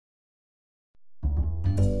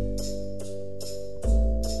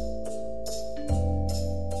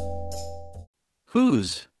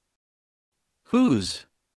Whose? Whose?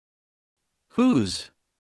 Whose?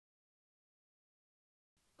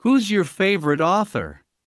 Who's your favorite author?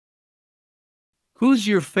 Who's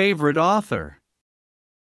your favorite author?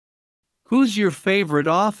 Who's your favorite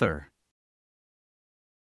author?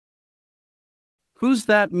 Who's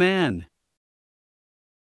that man?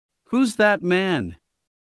 Who's that man?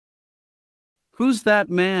 Who's that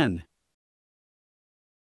man?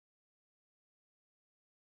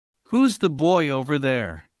 Who's the boy over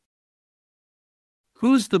there?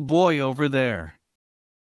 Who's the boy over there?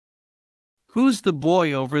 Who's the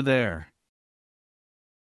boy over there?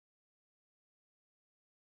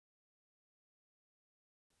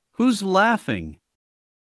 Who's laughing?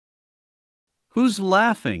 Who's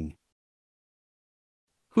laughing?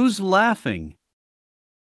 Who's laughing?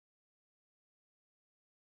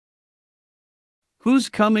 Who's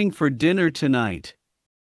coming for dinner tonight?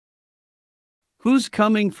 Who's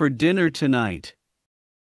coming for dinner tonight?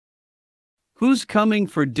 Who's coming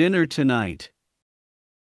for dinner tonight?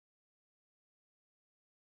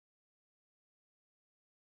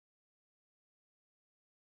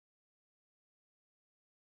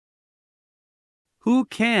 Who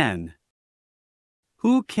can?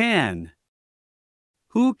 Who can?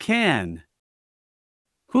 Who can?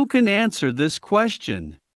 Who can answer this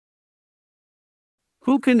question?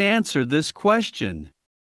 Who can answer this question?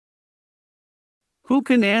 Who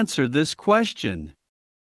can answer this question?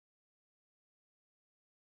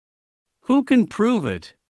 Who can prove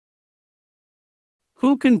it?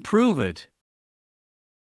 Who can prove it?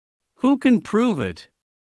 Who can prove it?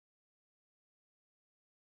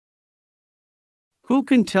 Who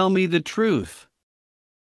can tell me the truth?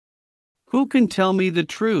 Who can tell me the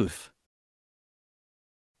truth?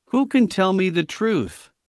 Who can tell me the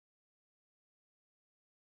truth?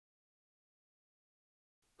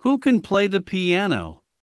 Who can play the piano?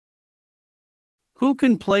 Who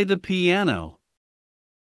can play the piano?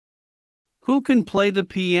 Who can play the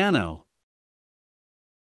piano?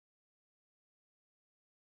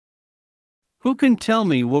 Who can tell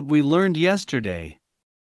me what we learned yesterday?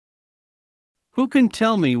 Who can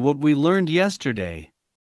tell me what we learned yesterday?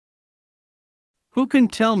 Who can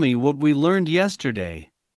tell me what we learned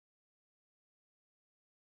yesterday?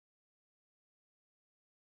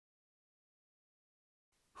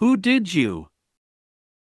 Who did you?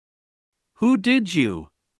 Who did you?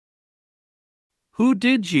 Who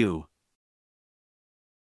did you?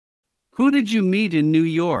 Who did you meet in New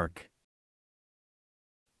York?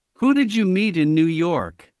 Who did you meet in New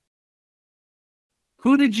York?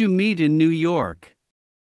 Who did you meet in New York?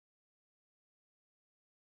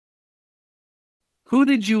 Who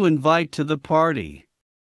did you invite to the party?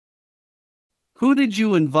 Who did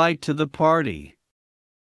you invite to the party?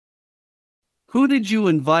 Who did you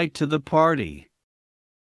invite to the party?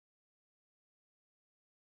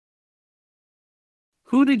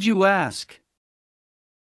 Who did you ask?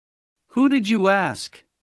 Who did you ask?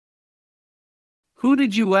 Who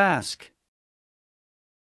did you ask?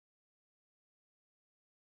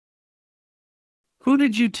 Who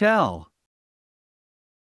did you tell?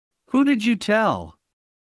 Who did you tell?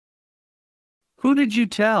 Who did you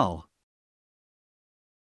tell?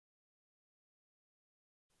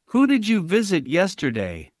 Who did you visit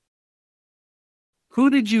yesterday? Who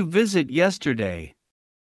did you visit yesterday?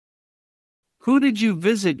 Who did you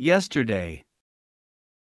visit yesterday?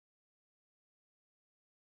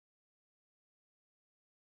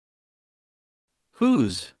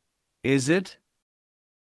 Whose is it?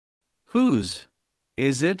 Whose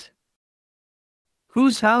is it?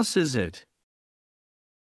 Whose house is it?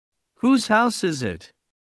 Whose house is it?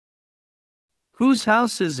 Whose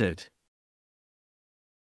house is it?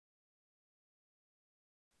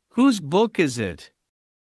 Whose book is it?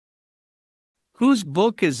 Whose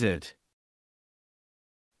book is it?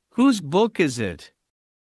 Whose book is it?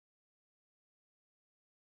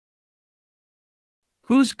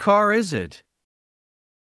 Whose car is it?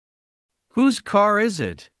 Whose car is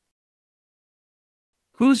it?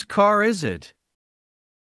 Whose car is it?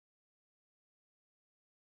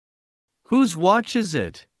 Whose watch is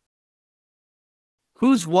it?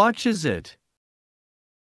 Whose watch is it?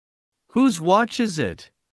 Whose watch is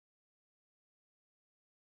it?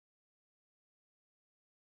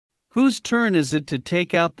 Whose turn is it to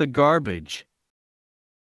take out the garbage?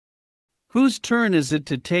 Whose turn is it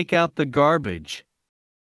to take out the garbage?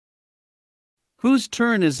 Whose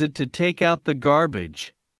turn is it to take out the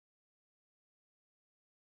garbage?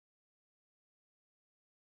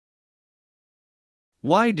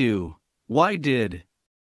 Why do? Why did?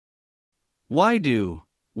 Why do?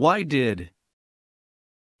 Why did?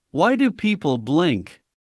 Why do people blink?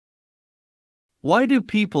 Why do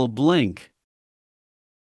people blink?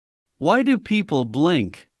 Why do people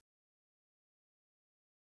blink?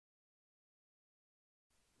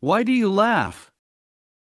 Why do you laugh?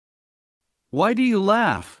 Why do you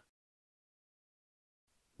laugh?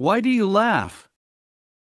 Why do you laugh?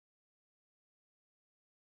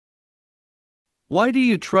 Why do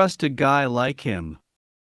you trust a guy like him?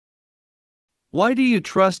 Why do you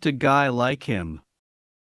trust a guy like him?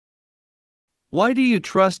 Why do you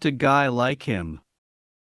trust a guy like him?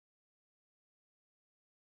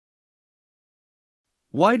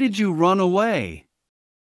 Why did you run away?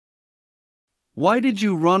 Why did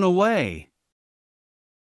you run away?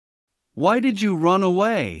 Why did you run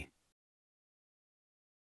away?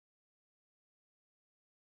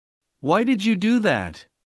 Why did you do that?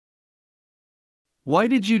 Why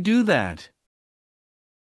did you do that?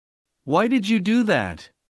 Why did you do that?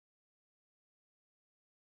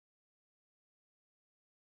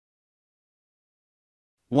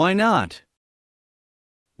 Why not?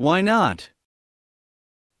 Why not?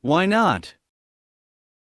 Why not?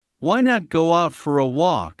 Why not go out for a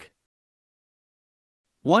walk?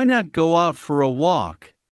 Why not go out for a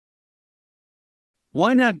walk?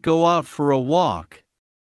 Why not go out for a walk?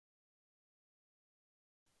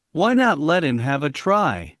 Why not let him have a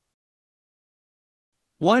try?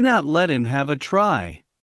 Why not let him have a try?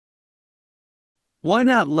 Why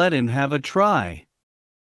not let him have a try?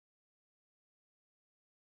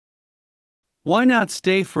 Why not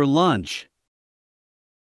stay for lunch?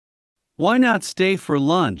 Why not stay for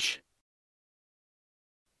lunch?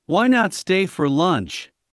 Why not stay for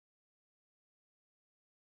lunch?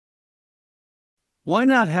 Why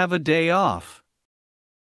not have a day off?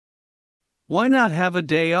 Why not have a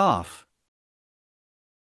day off?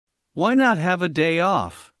 Why not have a day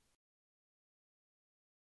off?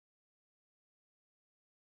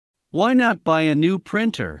 Why not buy a new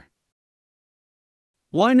printer?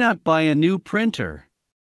 Why not buy a new printer?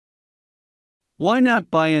 Why not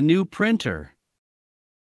buy a new printer?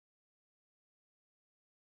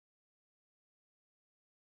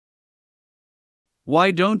 Why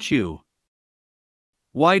don't you?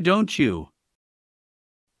 Why don't you?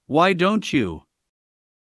 Why don't you?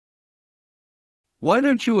 Why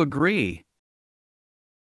don't you agree?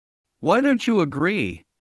 Why don't you agree?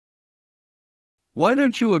 Why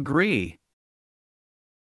don't you agree?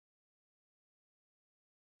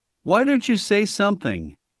 Why don't you say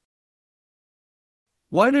something?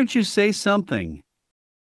 Why don't you say something?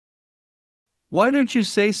 Why don't you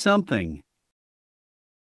say something?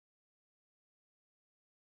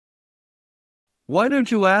 Why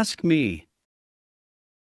don't you ask me?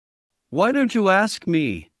 Why don't you ask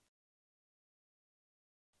me?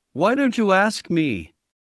 Why don't you ask me?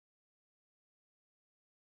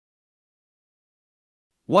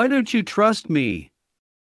 Why don't you trust me?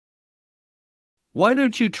 Why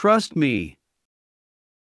don't you trust me?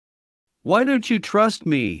 Why don't you trust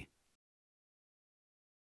me?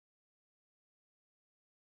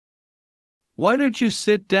 Why don't you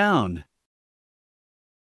sit down?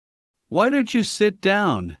 Why don't you sit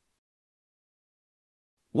down?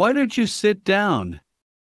 Why don't you sit down?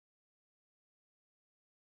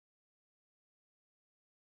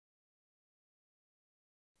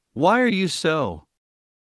 Why are you so?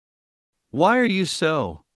 Why are you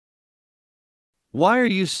so? Why are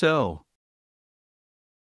you so?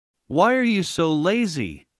 Why are you so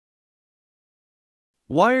lazy?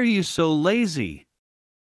 Why are you so lazy?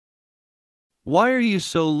 Why are you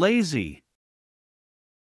so lazy?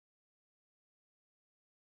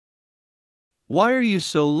 Why are you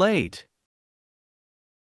so late?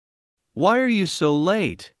 Why are you so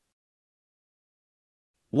late?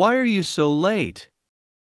 Why are you so late?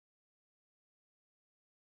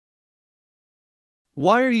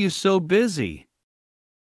 Why are you so busy?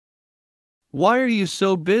 Why are you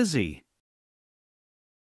so busy?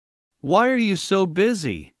 Why are you so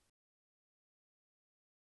busy?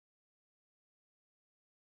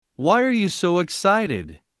 Why are you so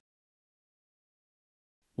excited?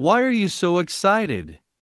 Why are you so excited?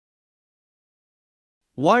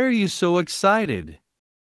 Why are you so excited?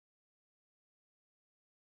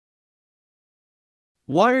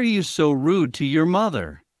 Why are you so rude to your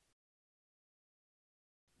mother?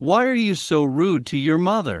 Why are you so rude to your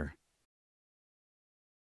mother?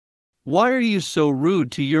 Why are you so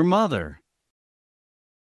rude to your mother?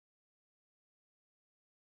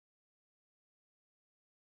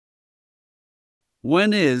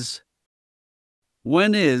 When is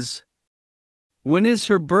when is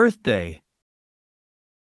her birthday?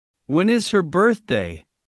 When is her birthday?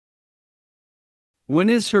 When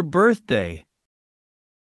is her birthday?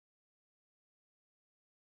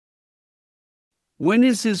 When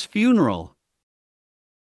is his funeral?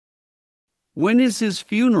 When is his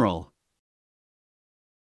funeral?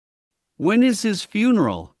 When is his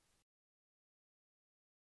funeral?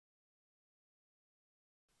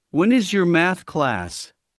 When is your math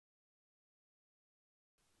class?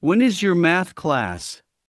 When is your math class?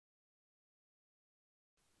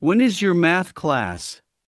 When is your math class?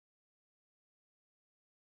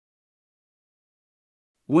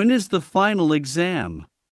 When is the final exam?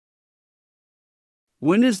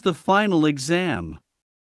 When is the final exam?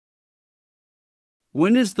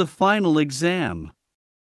 When is the final exam?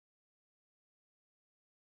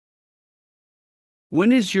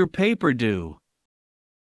 When is your paper due?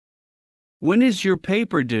 When is your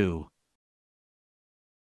paper due?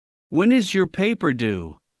 When is your paper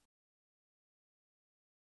due?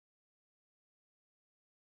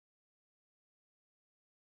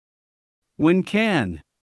 When can?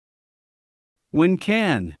 When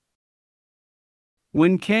can?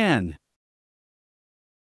 When can?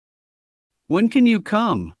 When can you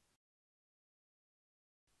come?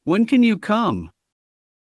 When can you come?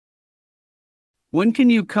 When can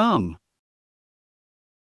you come?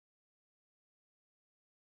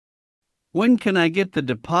 When can I get the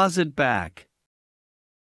deposit back?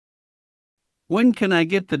 When can I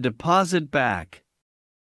get the deposit back?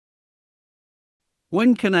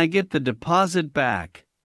 When can I get the deposit back?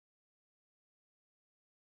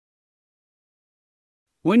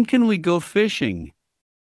 When can we go fishing?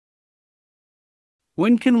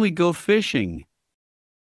 When can we go fishing?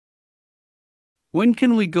 When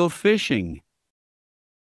can we go fishing?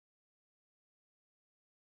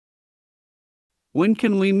 When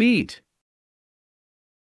can we meet?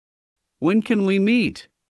 When can we meet?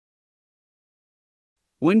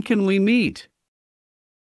 When can we meet?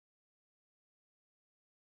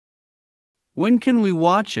 When can we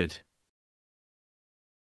watch it?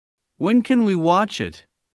 When can we watch it?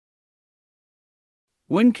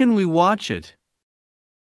 When can we watch it?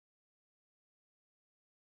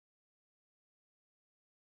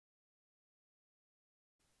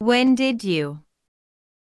 When did you?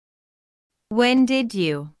 When did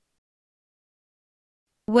you?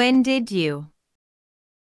 When did you?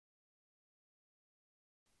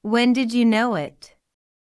 When did you know it?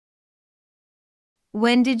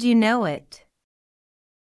 When did you know it?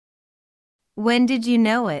 When did you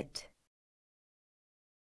know it?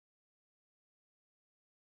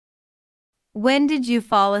 When did you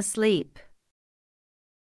fall asleep?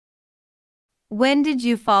 When did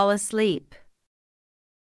you fall asleep?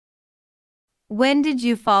 When did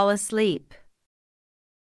you fall asleep?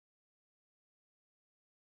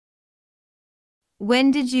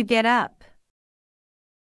 When did you get up?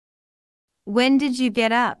 When did you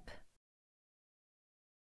get up?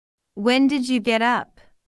 When did you get up?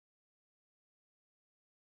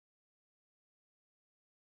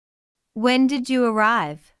 When did you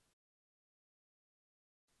arrive?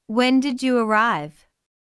 When did you arrive?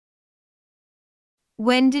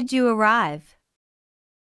 When did you arrive?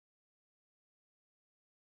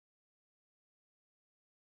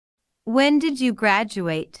 When did you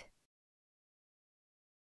graduate?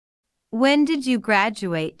 When did you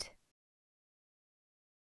graduate?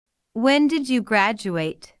 When did you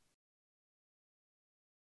graduate?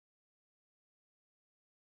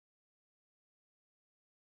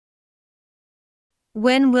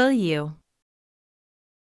 When will you?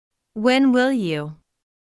 When will you?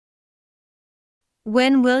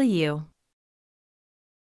 When will you?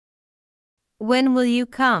 When will you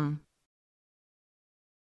come?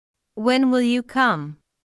 When will you come?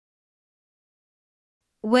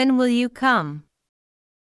 When will you come?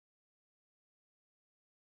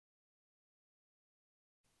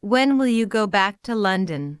 When will you go back to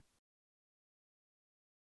London?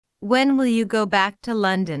 When will you go back to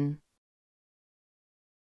London?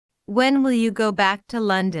 When will you go back to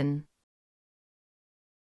London?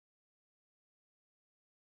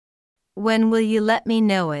 When will you let me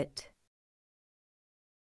know it?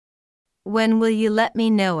 When will you let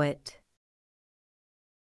me know it?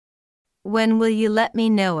 When will you let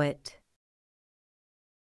me know it?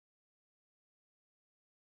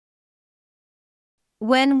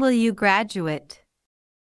 When will you graduate?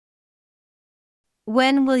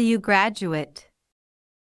 When will you graduate?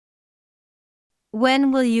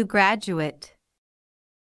 When will you graduate?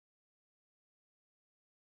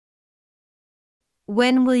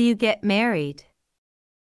 When will you get married?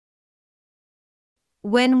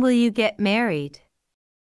 When will you get married?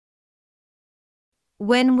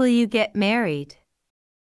 When will you get married?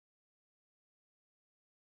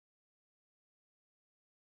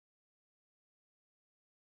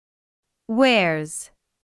 Where's?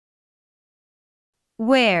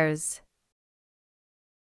 Where's?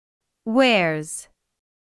 Where's?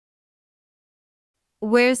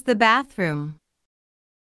 Where's the bathroom?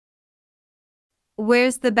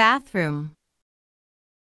 Where's the bathroom?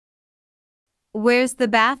 Where's the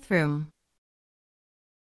bathroom?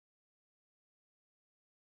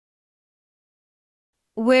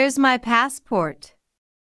 Where's my passport?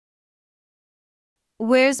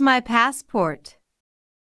 Where's my passport?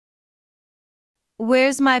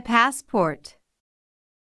 Where's my passport?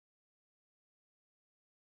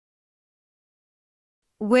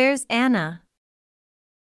 Where's Anna?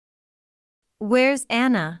 Where's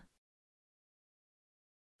Anna?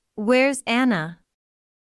 Where's Anna?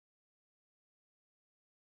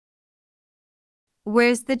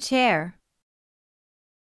 Where's the chair?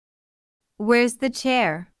 Where's the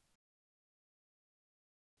chair?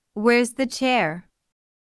 Where's the chair?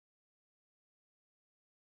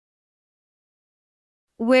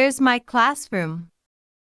 Where's my classroom?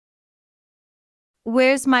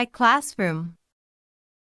 Where's my classroom?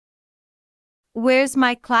 Where's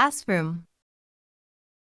my classroom?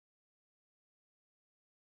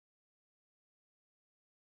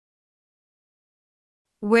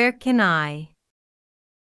 Where can I?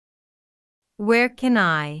 Where can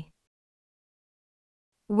I?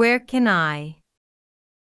 Where can I?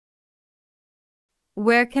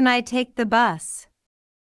 Where can I take the bus?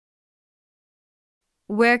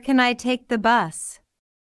 Where can I take the bus?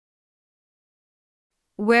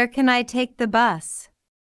 Where can I take the bus?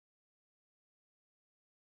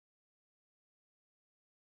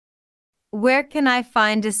 Where can I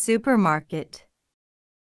find a supermarket?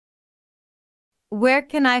 Where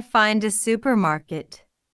can I find a supermarket?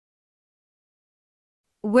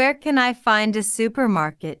 Where can I find a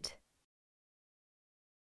supermarket?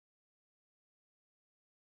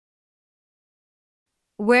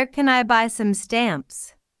 Where can I buy some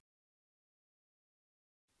stamps?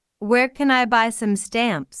 Where can I buy some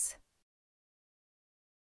stamps?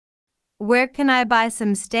 Where can I buy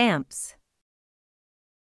some stamps?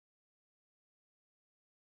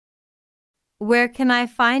 Where can I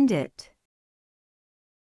find it?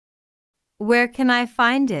 Where can I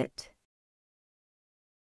find it?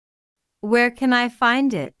 Where can I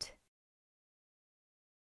find it?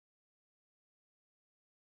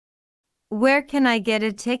 Where can I get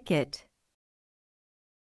a ticket?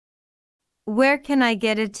 Where can I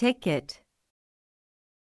get a ticket?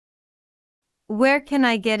 Where can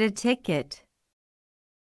I get a ticket?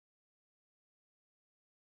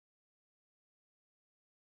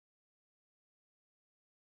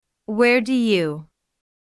 Where do you?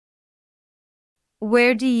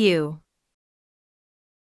 Where do you?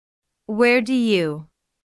 Where do you?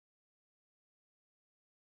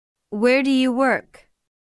 Where do you work?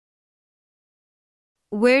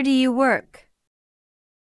 Where do you work?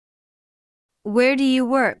 Where do you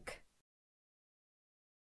work?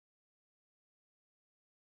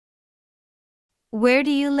 Where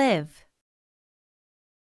do you live?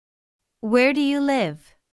 Where do you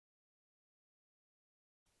live?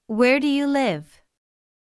 Where do you live?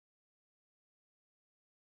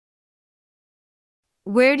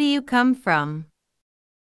 Where do you come from?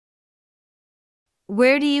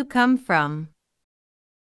 Where do you come from?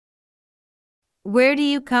 Where do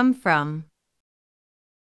you come from?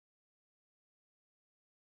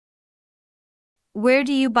 Where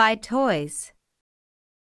do you buy toys?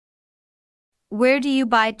 Where do you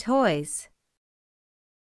buy toys?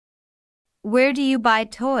 Where do you buy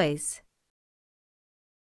toys?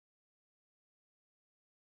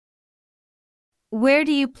 Where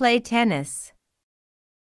do you play tennis?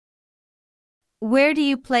 Where do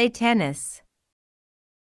you play tennis?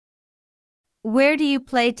 Where do you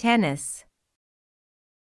play tennis?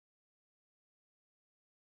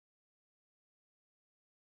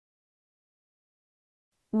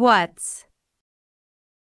 What's?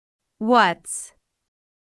 What's?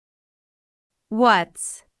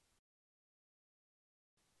 What's?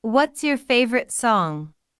 What's your favorite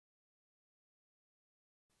song?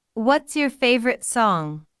 What's your favorite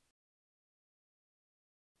song?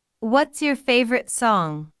 What's your favorite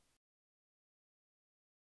song?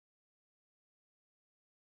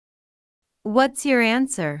 What's your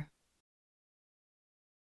answer?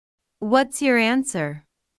 What's your answer?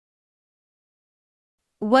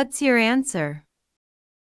 What's your answer?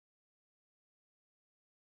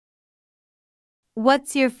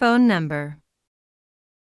 What's your phone number?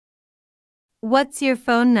 What's your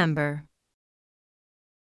phone number?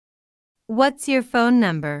 What's your phone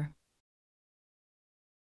number?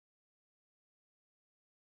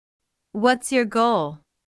 What's your goal?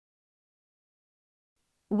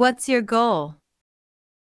 What's your goal?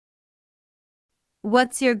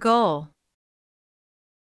 What's your goal?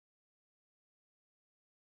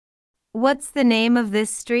 What's the name of this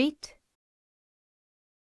street?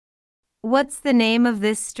 What's the name of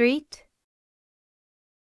this street?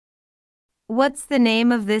 What's the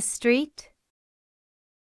name of this street?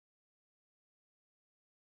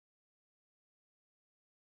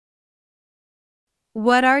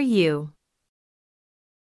 What are you?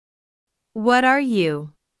 What are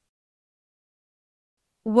you?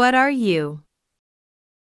 What are you?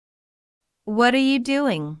 What are you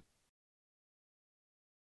doing?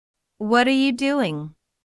 What are you doing?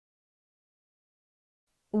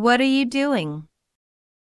 What are you doing?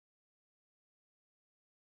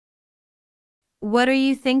 What are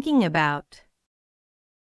you thinking about?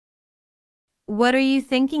 What are you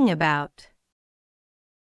thinking about?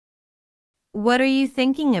 What are you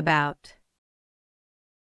thinking about?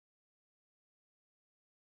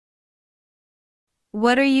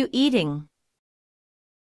 What are you eating?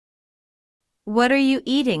 What are you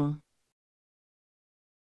eating?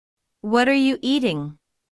 What are you eating?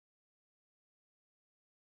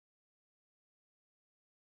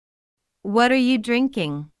 What are you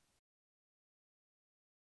drinking?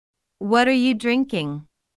 What are you drinking?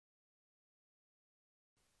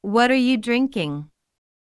 What are you drinking?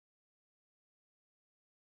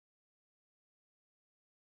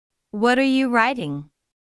 What are you writing?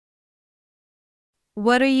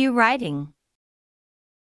 What are you writing?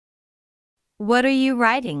 What are you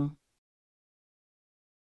writing?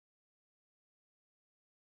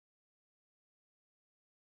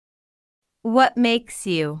 What makes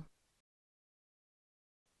you?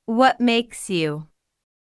 What makes you?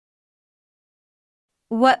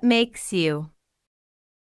 What makes you?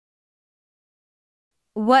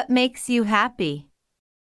 What makes you happy?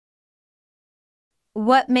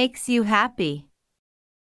 What makes you happy?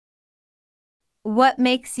 What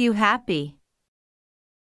makes you happy?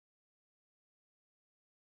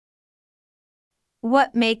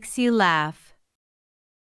 What makes you laugh?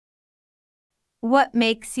 What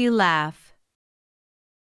makes you laugh?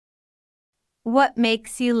 What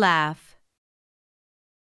makes you laugh?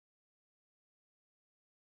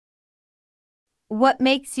 What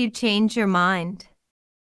makes you change your mind?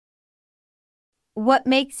 What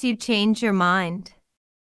makes you change your mind?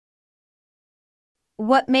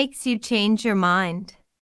 What makes you change your mind?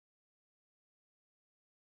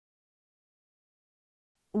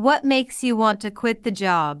 What makes you want to quit the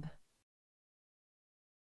job?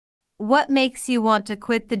 What makes you want to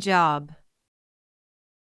quit the job?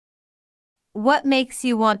 What makes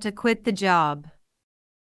you want to quit the job?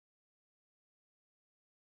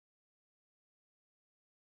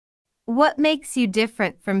 What makes you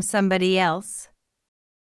different from somebody else?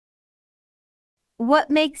 What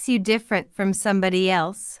makes you different from somebody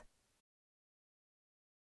else?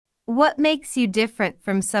 What makes you different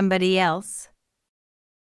from somebody else?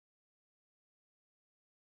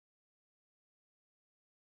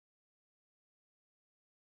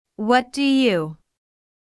 What do you?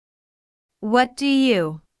 What do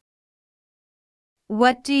you?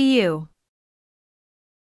 What do you?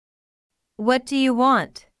 What do you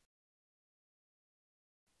want?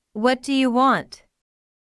 What do you want?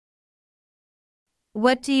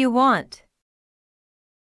 What do you want?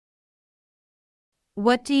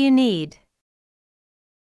 What do you need?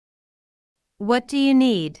 What do you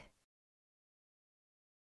need?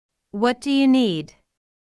 What do you need?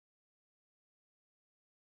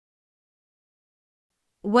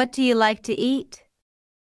 What do you like to eat?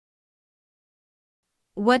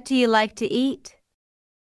 What do you like to eat?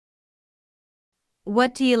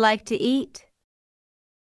 What do you like to eat?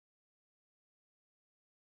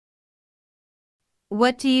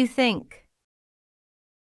 What do you think?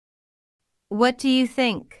 What do you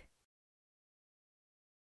think?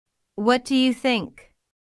 What do you think?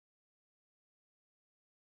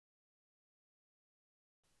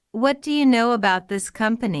 What do you know about this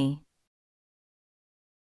company?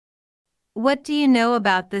 What do you know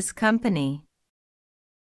about this company?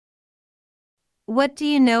 What do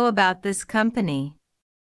you know about this company?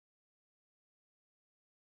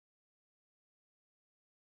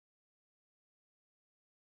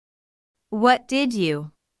 What did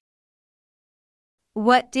you?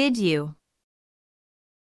 What did you?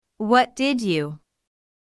 What did you?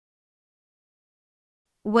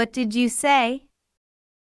 What did you say?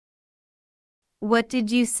 What did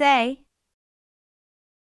you say?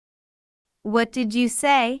 What did you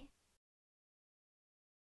say?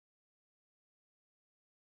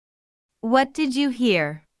 What did you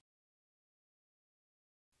hear?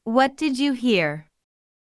 What did you hear?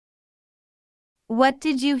 What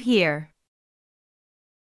did you hear?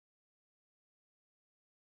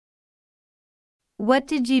 What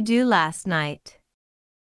did you do last night?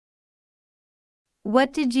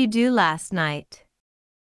 What did you do last night?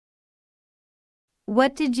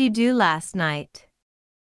 What did you do last night?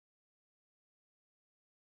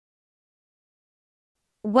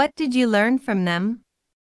 What did you learn from them?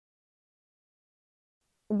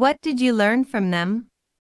 What did you learn from them?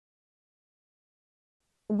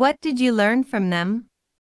 What did you learn from them?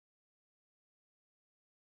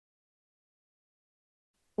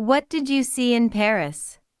 What did you see in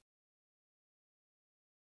Paris?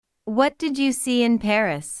 What did you see in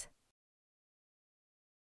Paris?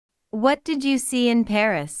 What did you see in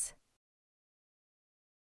Paris?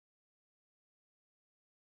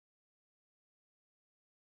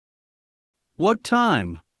 What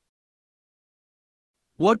time?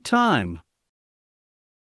 What time?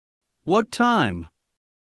 What time?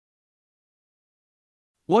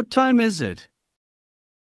 What time is it?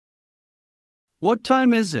 What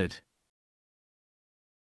time is it?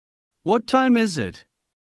 What time is it?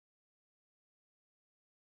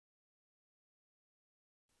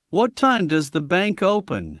 What time does the bank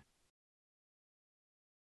open?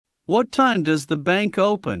 What time does the bank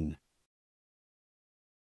open?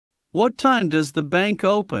 What time does the bank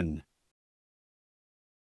open?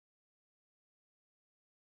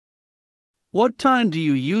 What time do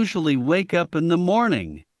you usually wake up in the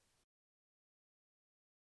morning?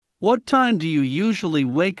 What time do you usually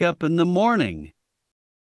wake up in the morning?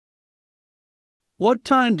 What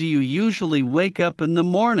time do you usually wake up in the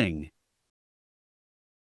morning?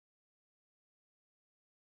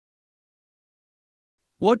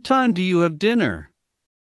 What time do you have dinner?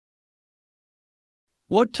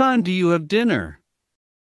 What time do you have dinner?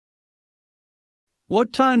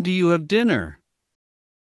 What time do you have dinner?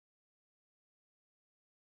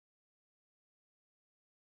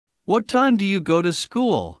 What time do you go to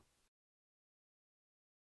school?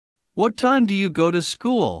 What time do you go to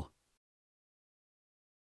school?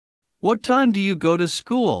 What time do you go to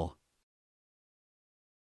school?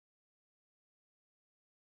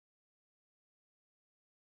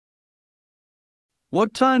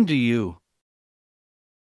 What time do you?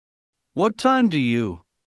 What time do you?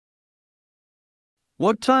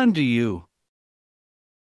 What time do you?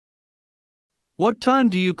 What time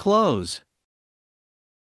do you close?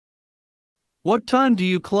 What time do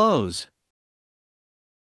you close?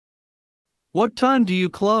 What time do you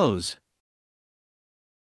close?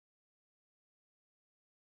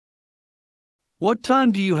 What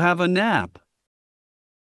time do you have a nap?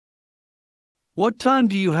 What time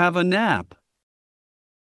do you have a nap?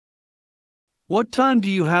 What time do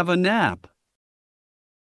you have a nap?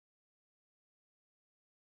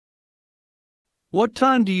 What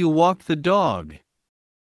time do you walk the dog?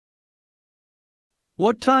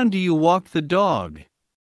 What time do you walk the dog?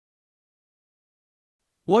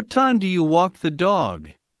 What time do you walk the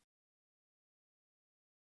dog?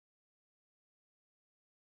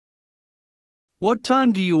 What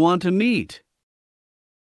time do you want to meet?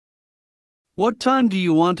 What time do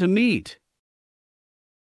you want to meet?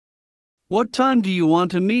 What time do you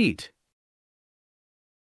want to meet?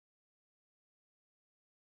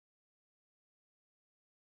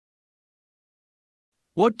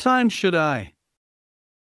 What time should I?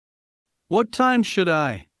 What time should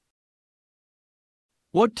I?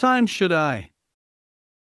 What time should I?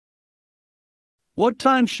 What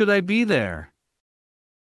time should I be there?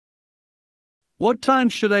 What time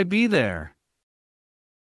should I be there?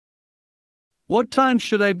 What time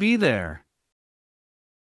should I be there?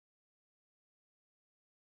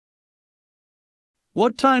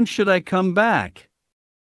 What time should I come back?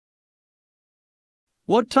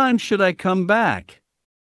 What time should I come back?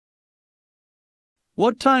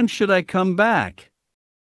 What time should I come back?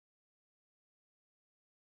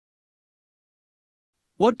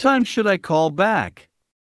 What time should I call back?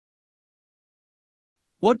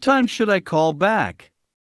 What time should I call back?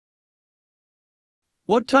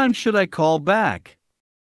 What time should I call back?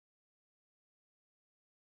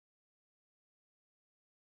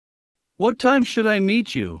 What time should I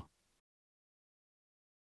meet you?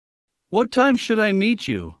 What time should I meet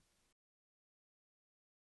you?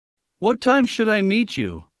 What time should I meet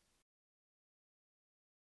you?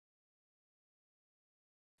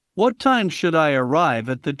 What time should I arrive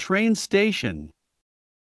at the train station?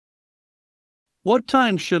 What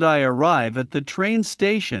time should I arrive at the train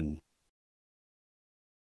station?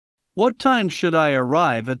 What time should I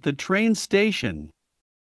arrive at the train station?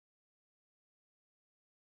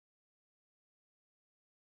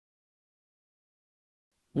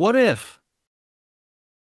 What if?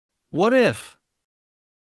 What if?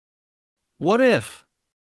 What if?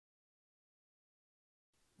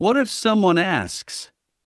 What if someone asks?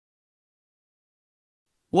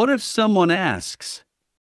 What if someone asks?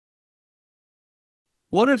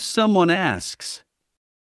 What if someone asks?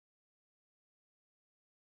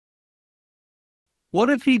 What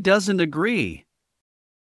if he doesn't agree?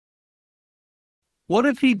 What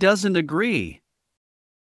if he doesn't agree?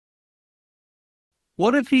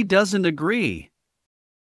 What if he doesn't agree?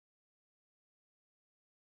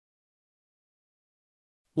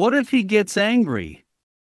 What if he gets angry?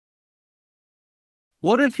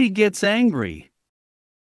 What if he gets angry?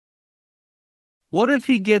 What if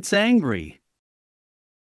he gets angry?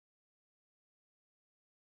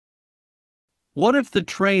 What if the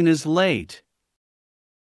train is late?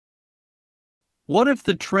 What if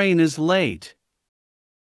the train is late?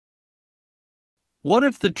 What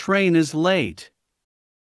if the train is late?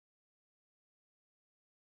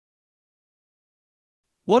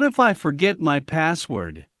 What if I forget my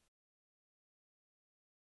password?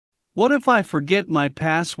 What if I forget my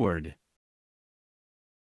password?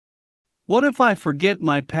 What if I forget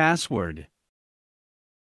my password?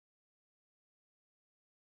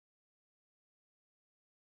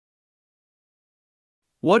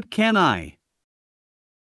 What can I?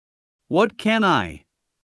 What can I?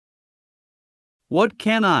 What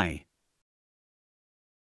can I?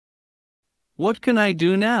 What can I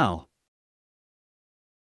do now?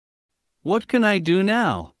 What can I do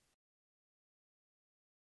now?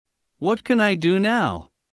 What can I do now?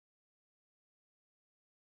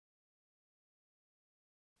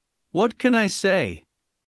 What can I say?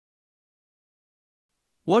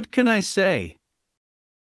 What can I say?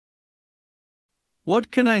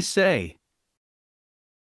 What can I say?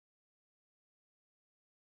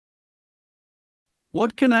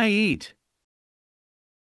 What can I eat?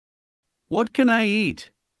 What can I eat?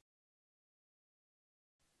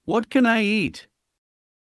 What can I eat?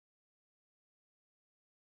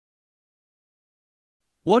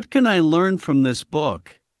 What can I learn from this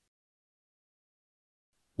book?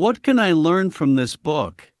 What can I learn from this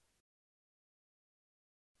book?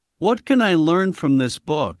 What can I learn from this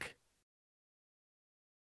book?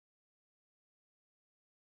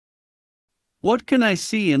 What can I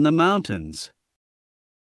see in the mountains?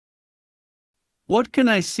 What can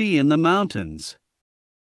I see in the mountains?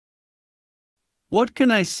 What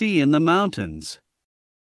can I see in the mountains?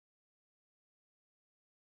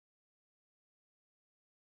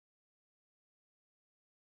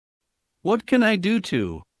 What can I do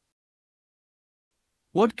to?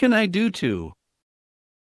 What can I do to?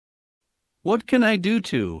 What can I do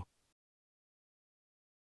to?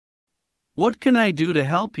 What can I do to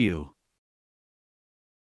help you?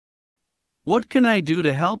 What can I do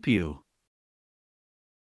to help you?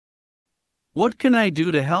 What can I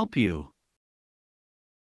do to help you?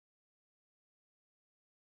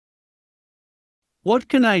 What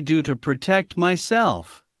can I do to protect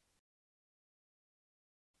myself?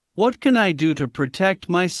 What can I do to protect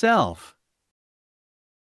myself?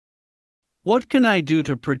 What can I do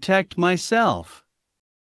to protect myself?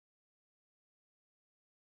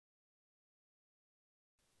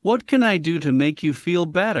 What can I do to make you feel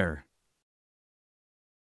better?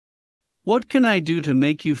 What can I do to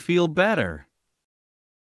make you feel better?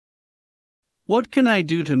 What can I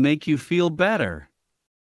do to make you feel better?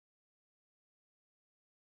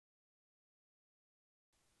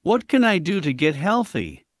 What can I do to get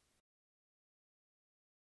healthy?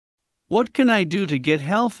 What can I do to get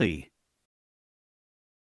healthy?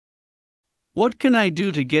 What can I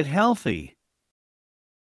do to get healthy?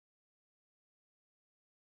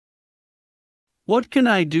 What can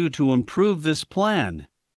I do to improve this plan?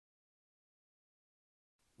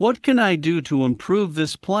 What can I do to improve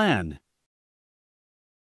this plan?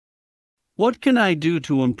 What can I do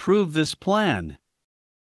to improve this plan?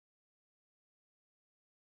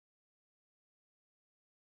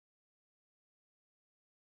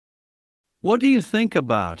 What do you think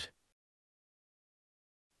about?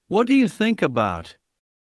 What do you think about?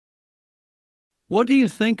 What do you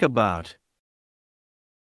think about?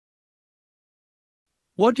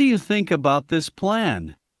 What do you think about this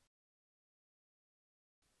plan?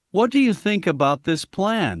 What do you think about this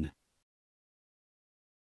plan?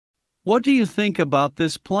 What do you think about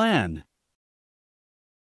this plan?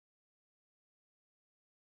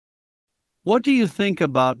 What do you think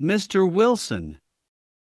about Mr. Wilson?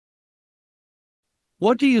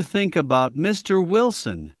 What do you think about Mr.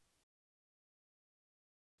 Wilson?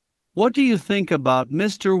 What do you think about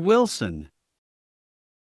Mr. Wilson?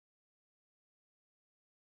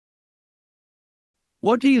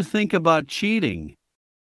 What do you think about cheating?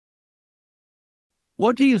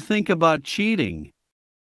 What do you think about cheating?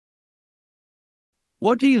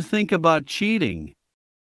 What do you think about cheating?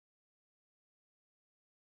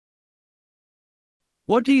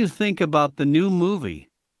 What do you think about the new movie?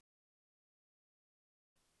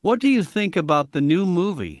 What do you think about the new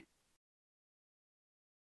movie?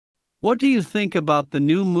 What do you think about the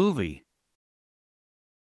new movie?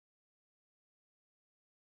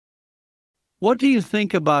 What do you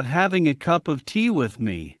think about having a cup of tea with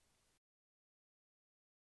me?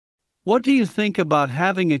 What do you think about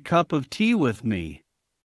having a cup of tea with me?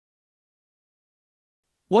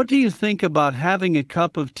 What do you think about having a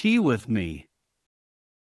cup of tea with me?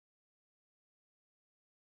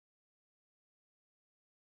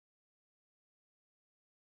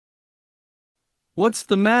 What's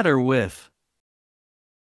the matter with?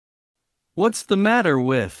 What's the matter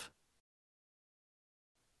with?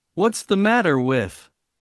 What's the matter with?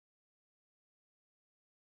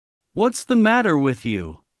 What's the matter with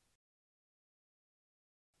you?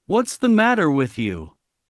 What's the matter with you?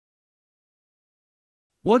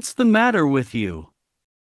 What's the matter with you?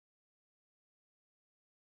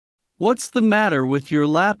 What's the matter with your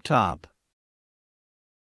laptop?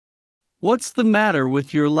 What's the matter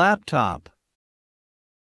with your laptop?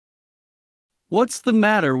 What's the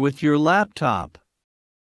matter with your laptop?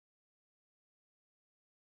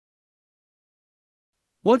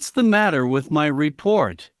 What's the matter with my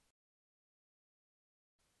report?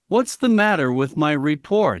 What's the matter with my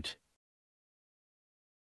report?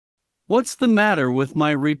 What's the matter with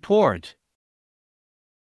my report?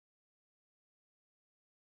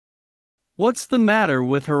 What's the matter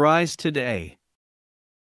with her eyes today?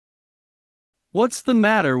 What's the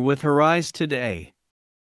matter with her eyes today?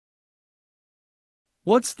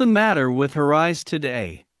 What's the matter with her eyes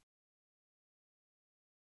today?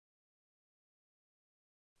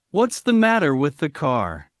 What's the matter with the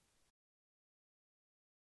car?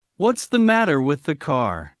 What's the matter with the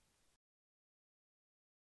car?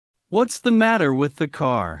 What's the matter with the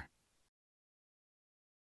car?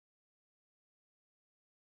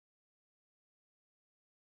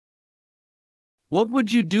 What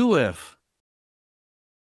would you do if?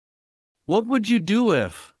 What would you do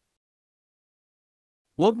if?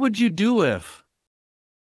 What would you do if?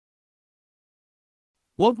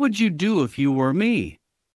 What would you do if you were me?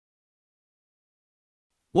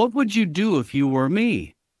 What would you do if you were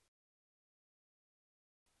me?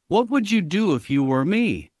 What would you do if you were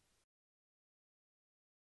me?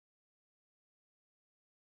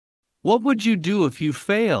 What would you do if you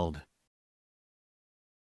failed?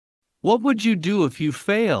 What would you do if you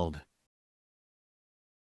failed?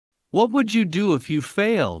 What would you do if you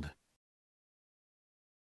failed?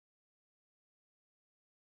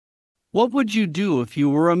 What would you do if you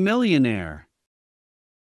were a millionaire?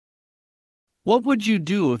 What would you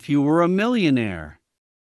do if you were a millionaire?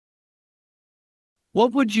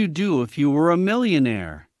 What would you do if you were a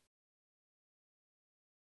millionaire?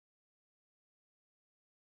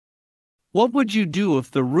 What would you do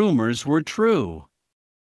if the rumors were true?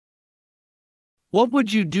 What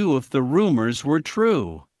would you do if the rumors were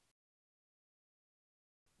true?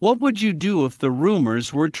 What would you do if the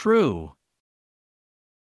rumors were true?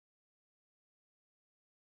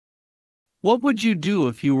 What would you do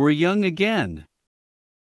if you were young again?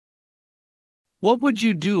 What would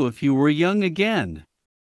you do if you were young again?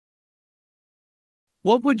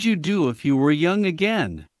 What would you do if you were young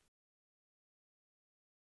again?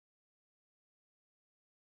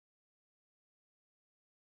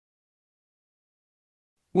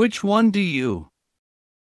 Which one do you?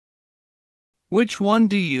 Which one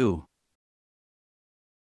do you?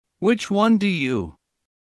 Which one do you?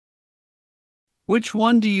 Which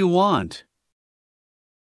one do you want?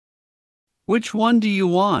 Which one do you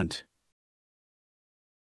want?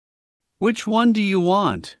 Which one do you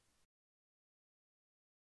want?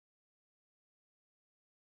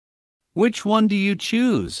 Which one do you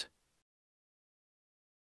choose?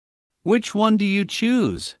 Which one do you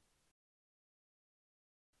choose?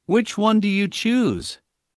 Which one do you choose?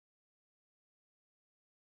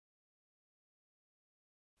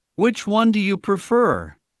 Which one do you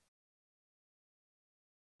prefer?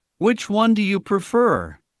 Which one do you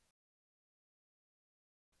prefer?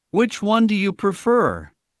 Which one do you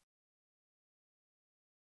prefer?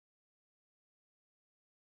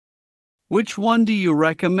 Which one do you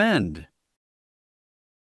recommend?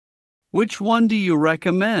 Which one do you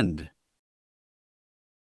recommend?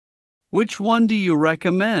 Which one do you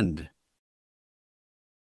recommend?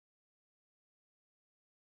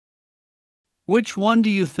 Which one do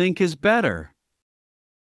you think is better?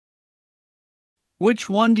 Which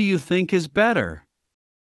one do you think is better?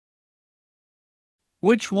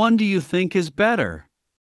 Which one do you think is better?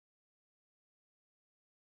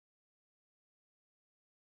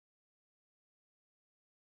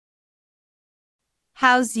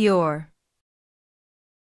 How's your?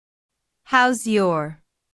 How's your?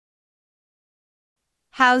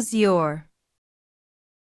 How's your?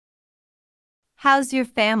 How's your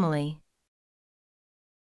family?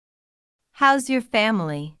 How's your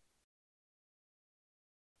family?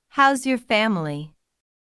 How's your family?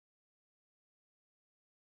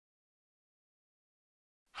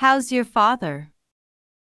 How's your father?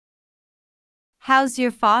 How's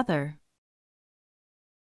your father?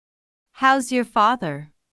 How's your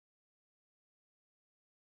father?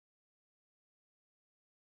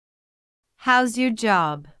 How's your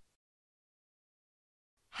job?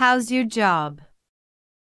 How's your job?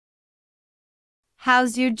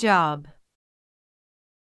 How's your job?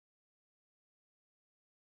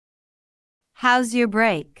 How's your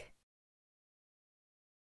break?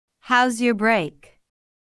 How's your break?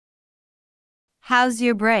 How's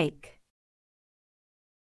your break?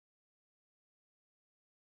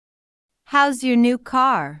 How's your new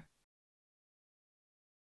car?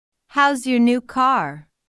 How's your new car?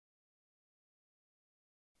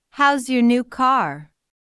 How's your new car?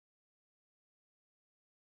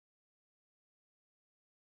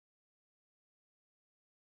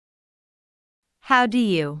 How do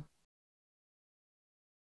you?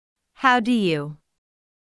 How do you?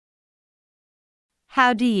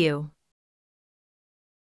 How do you?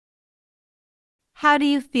 How do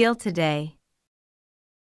you feel today?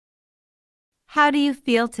 How do you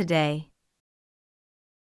feel today?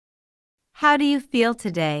 How do you feel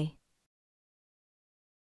today?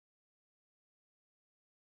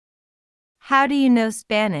 How do you know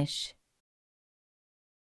Spanish?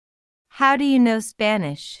 How do you know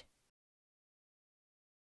Spanish?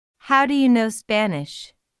 How do you know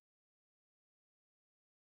Spanish?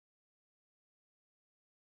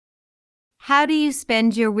 How do you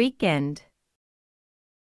spend your weekend?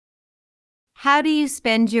 How do you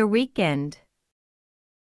spend your weekend?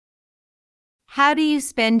 How do you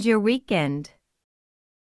spend your weekend?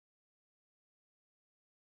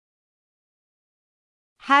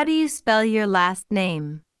 How do you spell your last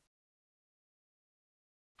name?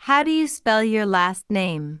 How do you spell your last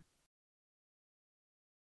name?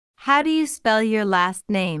 How do you spell your last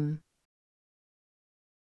name?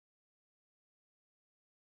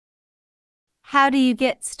 How do you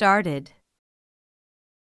get started?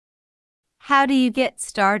 How do you get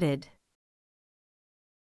started?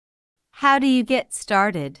 How do you get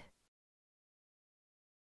started?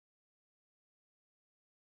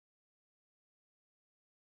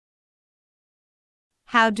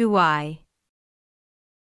 How do I?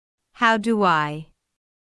 How do I?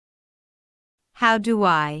 How do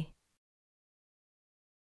I?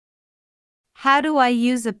 How do I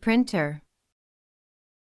use a printer?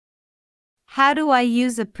 How do I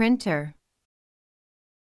use a printer?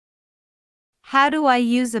 How do I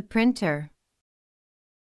use a printer?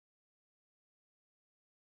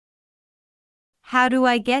 How do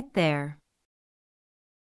I get there?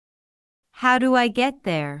 How do I get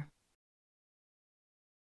there?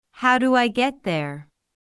 How do I get there?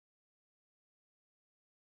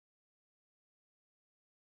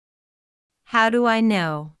 How do I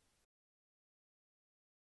know?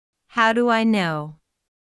 How do I know?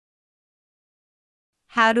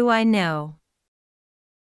 How do I know?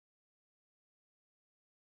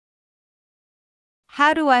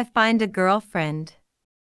 How do I find a girlfriend?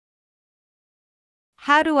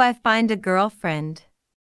 How do I find a girlfriend?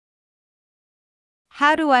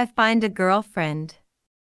 How do I find a girlfriend?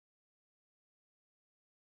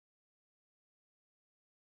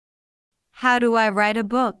 How do I write a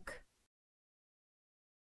book?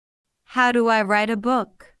 How do I write a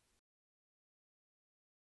book?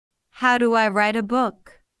 How do I write a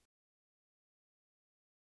book?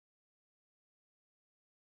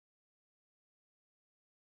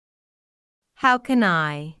 How can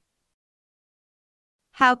I?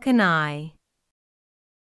 How can I?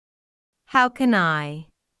 How can I?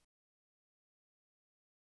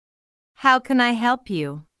 How can I help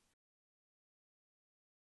you?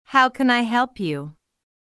 How can I help you?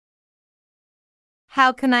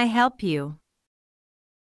 How can I help you?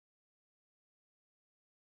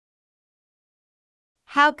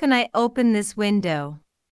 How can I open this window?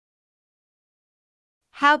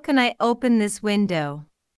 How can I open this window?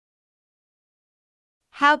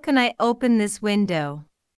 How can I open this window?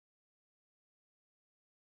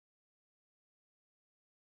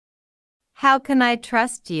 How can I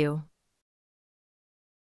trust you?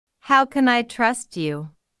 How can I trust you?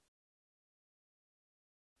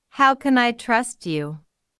 How can I trust you?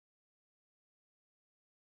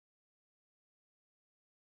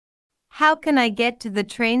 How can I get to the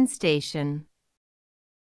train station?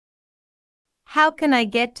 How can I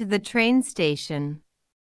get to the train station?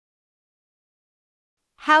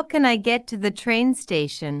 How can I get to the train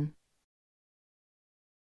station?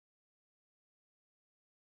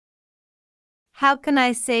 How can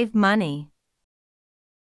I save money?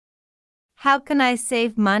 How can I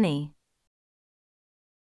save money?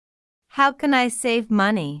 How can I save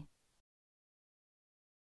money?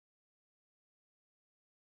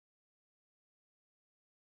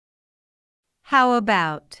 How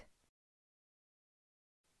about?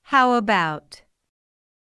 How about?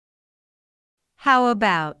 How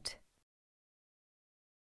about?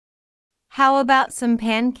 How about some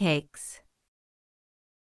pancakes?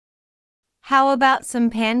 How about some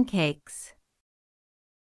pancakes?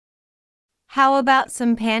 How about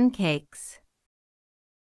some pancakes?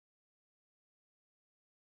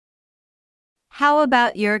 How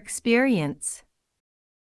about your experience?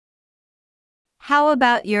 How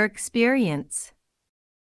about your experience?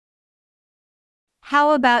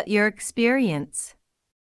 How about your experience?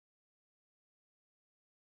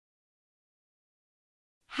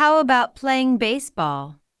 How about playing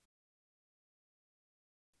baseball?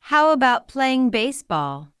 How about playing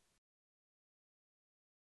baseball?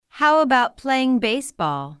 How about playing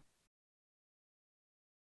baseball?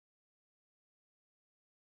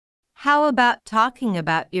 How about talking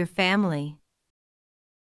about your family?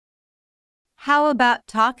 How about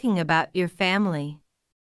talking about your family?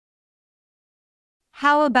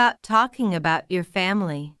 How about talking about your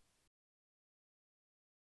family?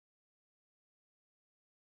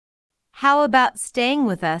 How about staying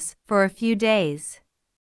with us for a few days?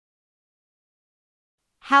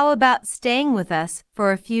 How about staying with us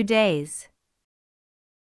for a few days?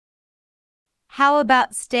 How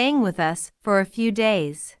about staying with us for a few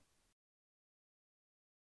days?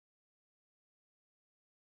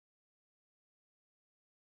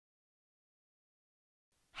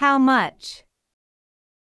 How much?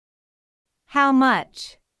 How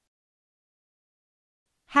much?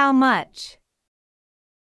 How much?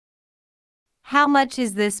 How much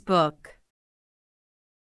is this book?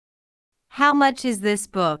 How much is this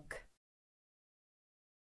book?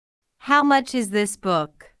 How much is this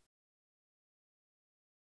book?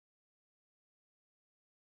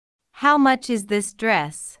 How much is this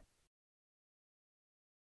dress?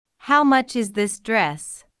 How much is this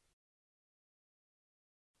dress?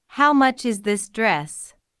 How much is this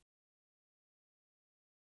dress?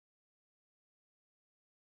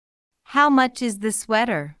 How much is the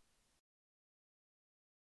sweater?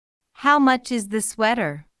 How much is the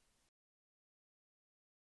sweater?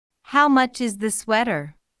 How much is the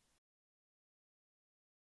sweater?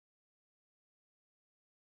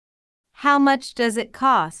 How much does it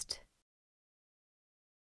cost?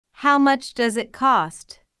 How much does it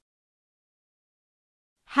cost?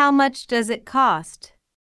 How much does it cost?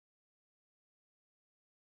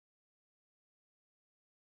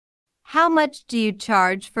 How much do you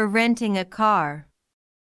charge for renting a car?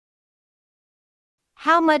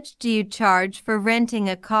 How much do you charge for renting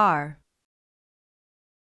a car?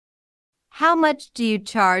 How much do you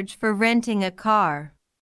charge for renting a car?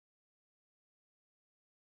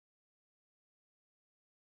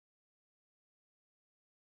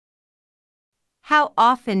 How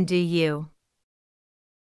often do you?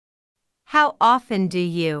 How often do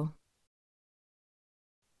you?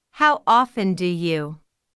 How often do you?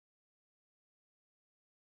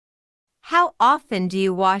 How often do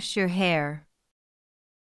you wash your hair?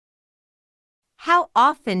 How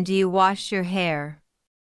often do you wash your hair?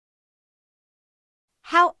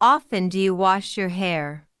 How often do you wash your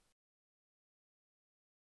hair?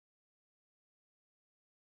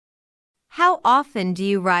 How often do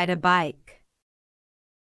you ride a bike?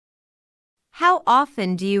 How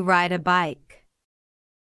often do you ride a bike?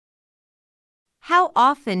 How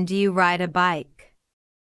often do you ride a bike?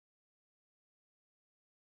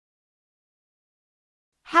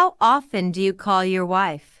 How often do you call your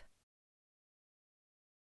wife?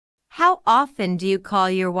 How often do you call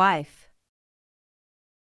your wife?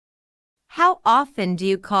 How often do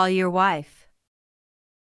you call your wife?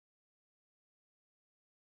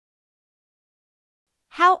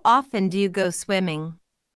 How often do you go swimming?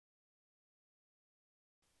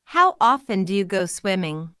 How often do you go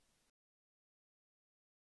swimming?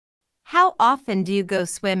 How often do you go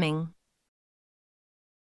swimming?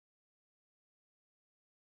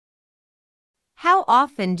 How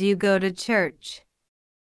often do you go to church?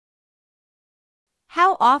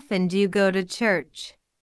 How often do you go to church?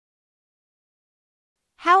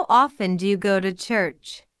 How often do you go to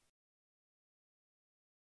church?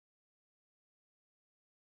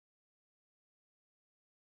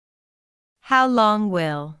 How long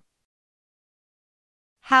will?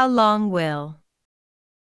 How long will?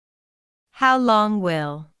 How long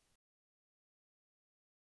will?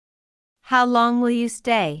 How long will you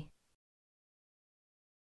stay?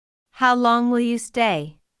 How long will you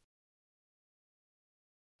stay?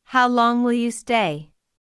 How long will you stay?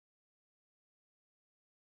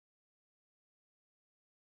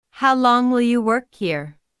 How long will you work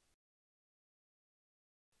here?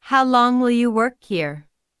 How long will you work here?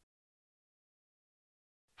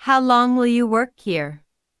 How long will you work here?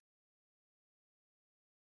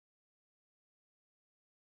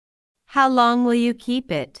 How long will you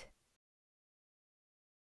keep it?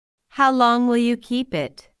 How long will you keep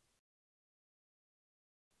it?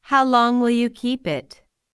 How long will you keep it?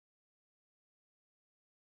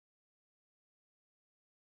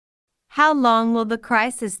 How long will the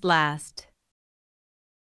crisis last?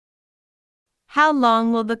 How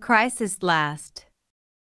long will the crisis last?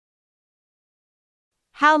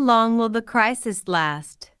 How long will the crisis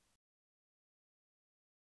last?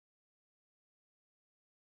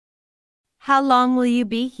 How long will you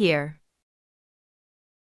be here?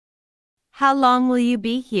 How long will you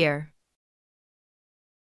be here?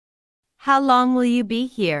 How long will you be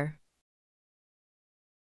here?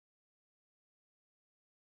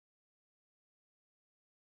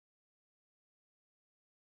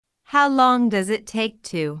 How long does it take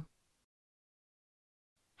to?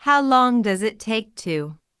 How long does it take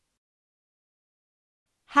to?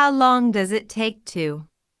 How long does it take to?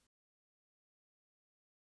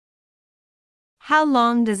 How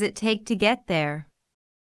long does it take to get there?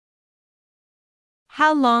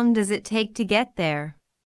 How long does it take to get there?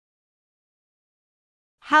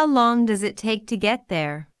 How long does it take to get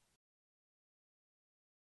there?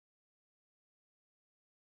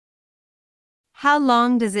 How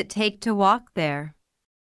long does it take to walk there?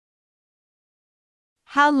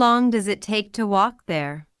 How long does it take to walk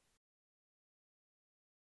there?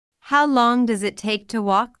 How long does it take to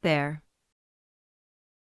walk there?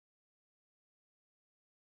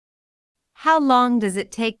 How long does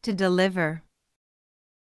it take to deliver?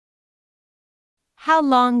 How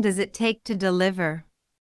long does it take to deliver?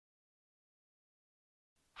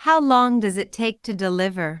 How long does it take to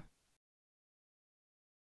deliver?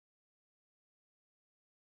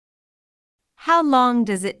 How long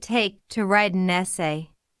does it take to write an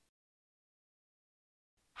essay?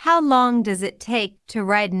 How long does it take to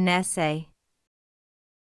write an essay?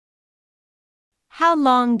 How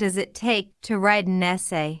long does it take to write an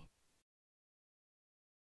essay?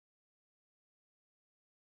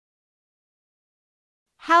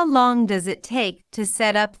 How long does it take to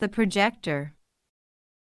set up the projector?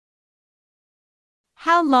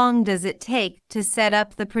 How long does it take to set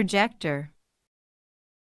up the projector?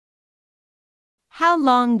 How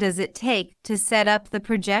long does it take to set up the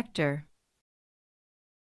projector?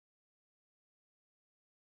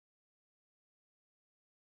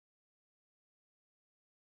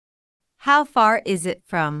 How far is it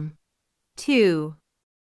from? To.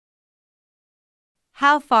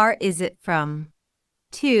 How far is it from?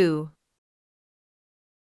 To.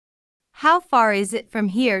 How far is it from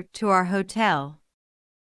here to our hotel?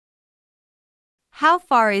 How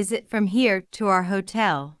far is it from here to our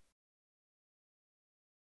hotel?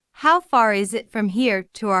 How far is it from here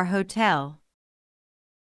to our hotel?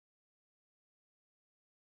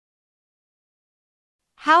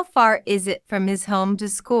 How far is it from his home to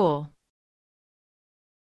school?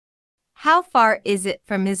 How far is it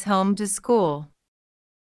from his home to school?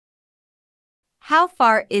 How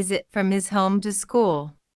far is it from his home to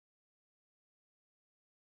school?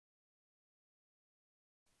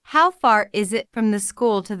 How far is it from the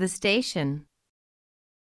school to the station?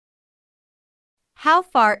 How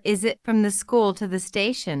far is it from the school to the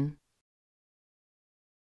station?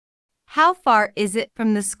 How far is it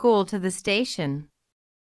from the school to the station?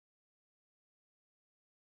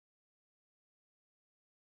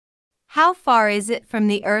 How far is it from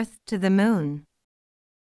the Earth to the moon?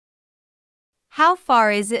 How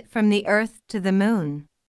far is it from the Earth to the moon?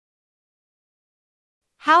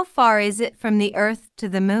 How far is it from the Earth to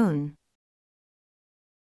the moon?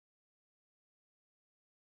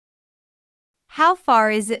 How far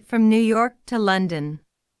is it from New York to London?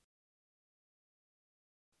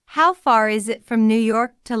 How far is it from New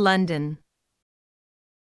York to London?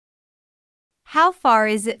 How far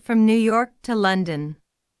is it from New York to London?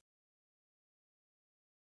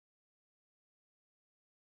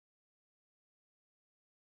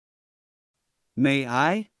 May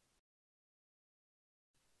I?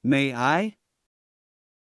 May I?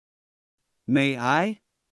 May I?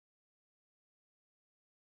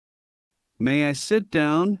 May I sit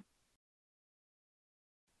down?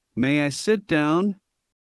 May I sit down?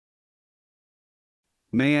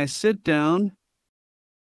 May I sit down?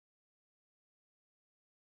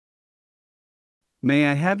 May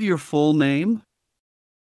I have your full name?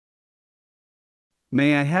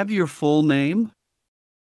 May I have your full name?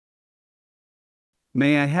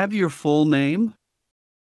 May I have your full name?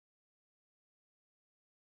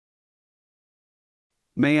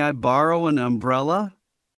 May I borrow an umbrella?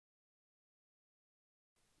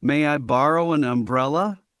 May I borrow an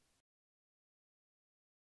umbrella?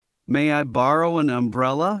 May I borrow an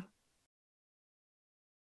umbrella?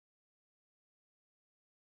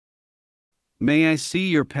 May I see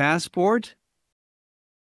your passport?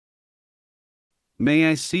 May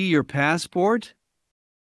I see your passport?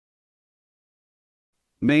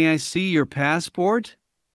 May I see your passport?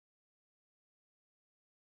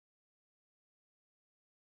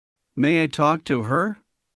 May I talk to her?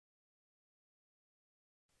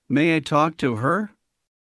 May I talk to her?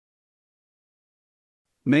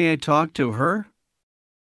 May I talk to her?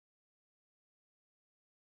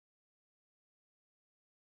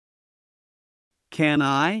 Can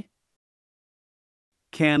I?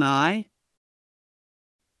 Can I?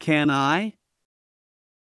 Can I?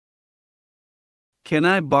 Can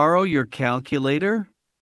I borrow your calculator?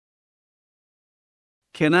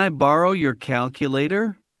 Can I borrow your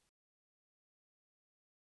calculator?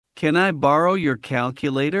 Can I borrow your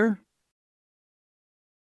calculator?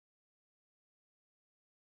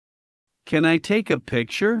 Can I take a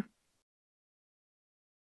picture?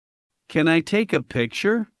 Can I take a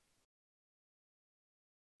picture?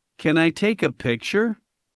 Can I take a picture?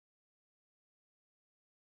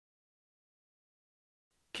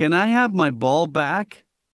 Can I have my ball back?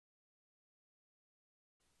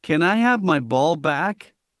 Can I have my ball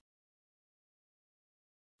back?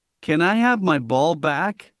 Can I have my ball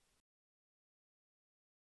back?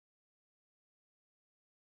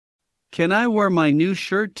 Can I wear my new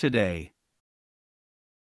shirt today?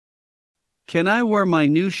 Can I wear my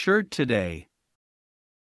new shirt today?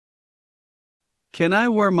 Can I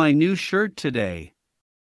wear my new shirt today?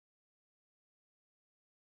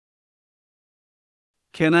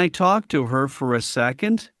 Can I talk to her for a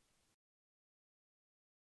second?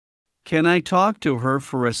 Can I talk to her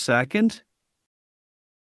for a second?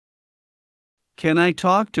 Can I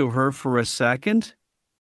talk to her for a second?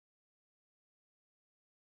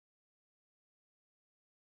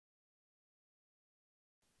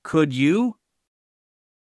 Could you?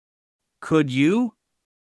 Could you?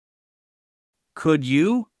 Could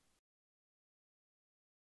you?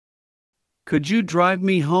 Could you drive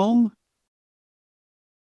me home?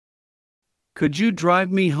 Could you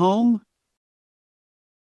drive me home?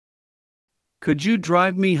 Could you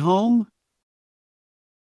drive me home?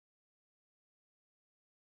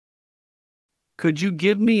 Could you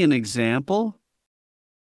give me an example?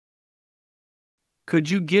 Could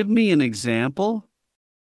you give me an example?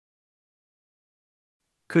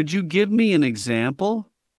 Could you give me an example?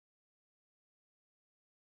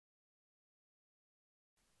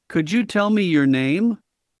 Could you tell me your name?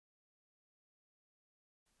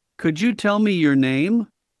 Could you tell me your name?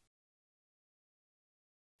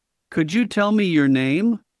 Could you tell me your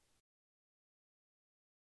name?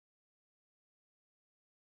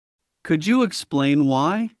 Could you explain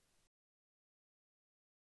why?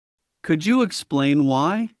 Could you explain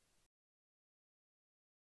why?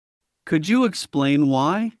 Could you explain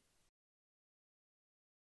why?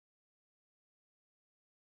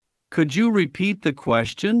 Could you repeat the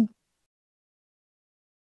question?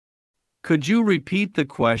 Could you repeat the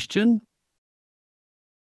question?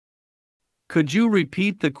 Could you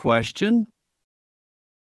repeat the question?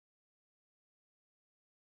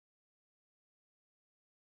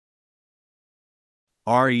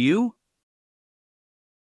 Are you?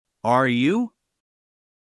 Are you?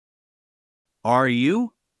 Are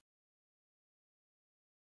you?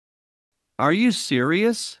 Are you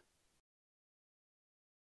serious?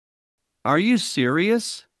 Are you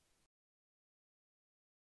serious?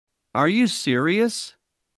 Are you serious?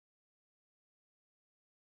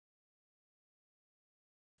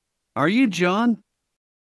 Are you John?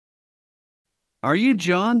 Are you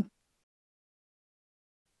John?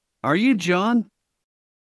 Are you John?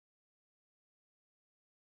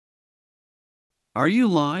 Are you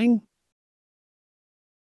lying?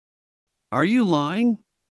 Are you lying?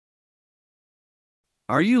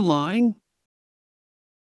 Are you lying?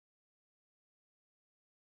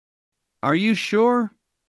 Are you sure?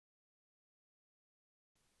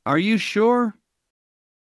 Are you sure?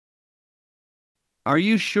 Are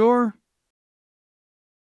you sure?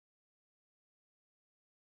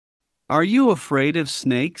 Are you afraid of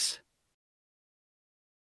snakes?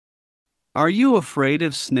 Are you afraid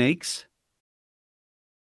of snakes?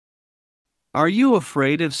 Are you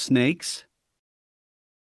afraid of snakes?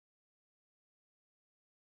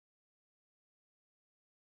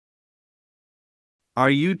 Are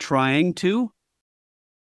you trying to?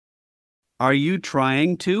 Are you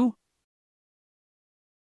trying to?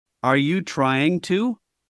 Are you trying to?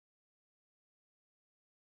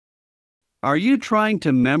 Are you trying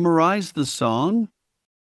to memorize the song?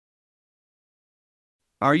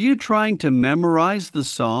 Are you trying to memorize the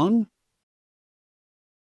song?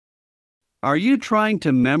 Are you trying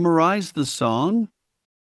to memorize the song?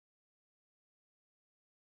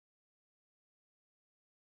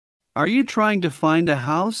 Are you trying to find a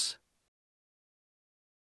house?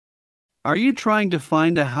 Are you trying to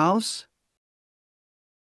find a house?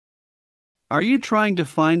 Are you trying to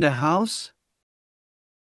find a house?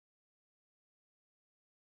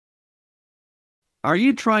 Are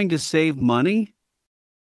you trying to save money?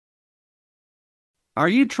 Are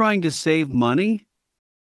you trying to save money?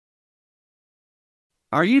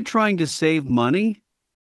 Are you trying to save money?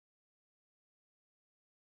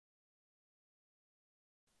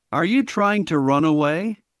 Are you trying to run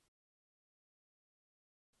away?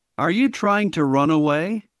 Are you trying to run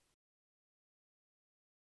away?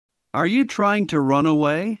 Are you trying to run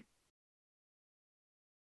away?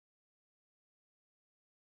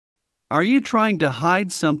 Are you trying to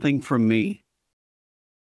hide something from me?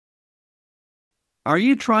 Are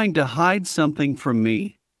you trying to hide something from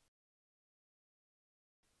me?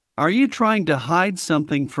 Are you trying to hide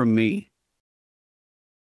something from me?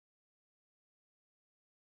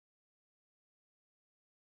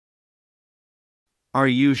 Are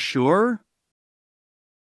you sure?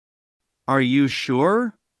 Are you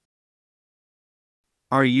sure?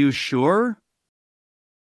 Are you sure?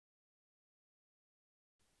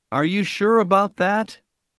 Are you sure about that?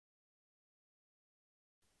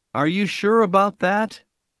 Are you sure about that?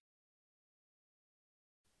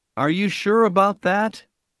 Are you sure about that?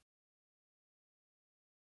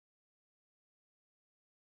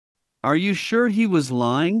 Are you sure he was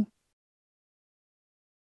lying?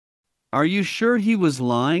 Are you sure he was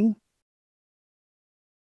lying?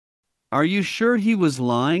 Are you sure he was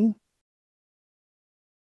lying?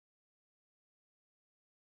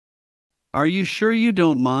 Are you sure you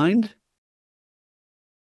don't mind?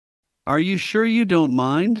 Are you sure you don't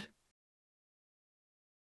mind?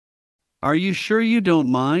 Are you sure you don't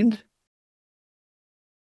mind?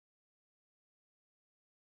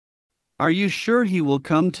 Are you sure he will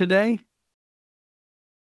come today?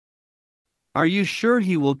 Are you sure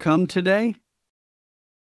he will come today?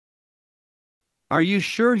 Are you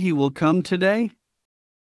sure he will come today?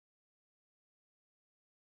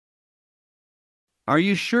 Are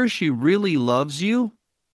you sure she really loves you?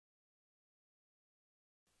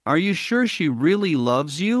 Are you sure she really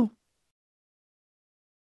loves you?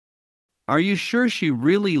 Are you sure she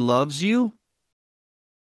really loves you?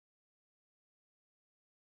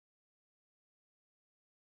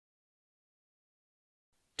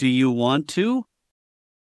 Do you want to?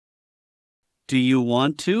 Do you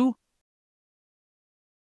want to?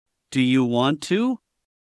 Do you want to?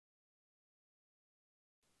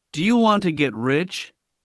 Do you want to get rich?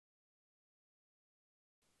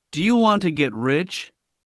 Do you want to get rich?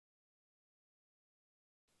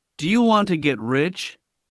 Do you want to get rich?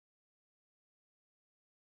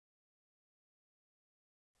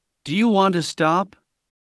 Do you want to stop?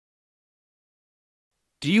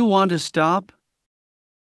 Do you want to stop?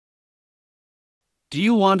 Do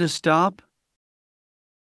you want to stop?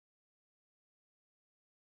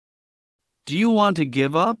 Do you want to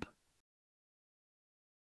give up?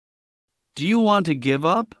 Do you want to give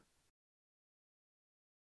up?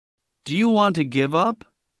 Do you want to give up?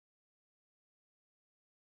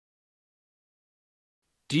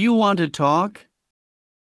 Do you want to talk?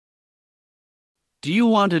 Do you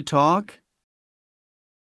want to talk?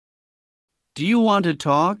 Do you want to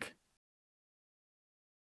talk?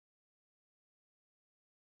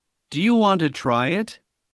 Do you want to try it?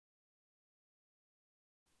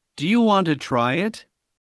 Do you want to try it?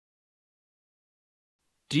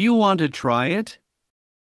 Do you want to try it?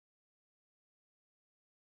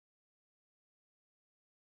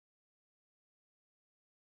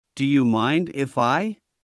 Do you mind if I?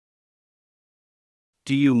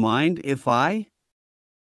 Do you mind if I?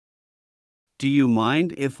 Do you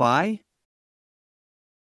mind if I?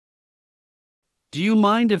 Do you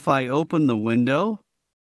mind if I open the window?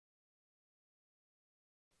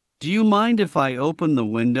 Do you mind if I open the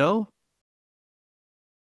window?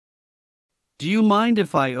 Do you mind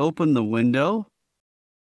if I open the window?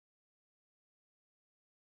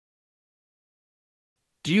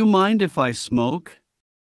 Do you mind if I smoke?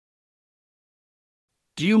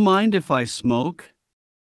 Do you mind if I smoke?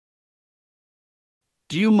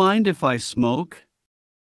 Do you mind if I smoke?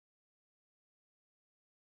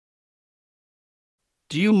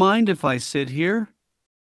 Do you mind if I sit here?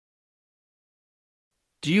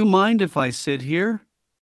 Do you mind if I sit here?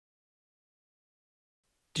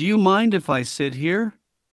 Do you mind if I sit here?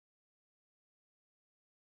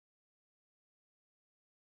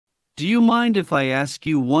 Do you mind if I ask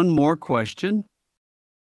you one more question?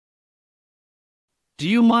 Do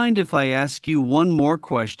you mind if I ask you one more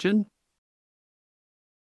question?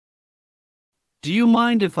 Do you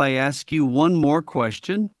mind if I ask you one more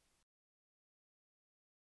question?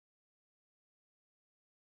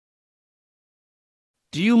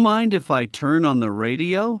 Do you mind if I turn on the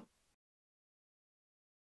radio?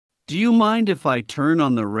 Do you mind if I turn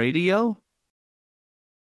on the radio?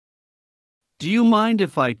 Do you mind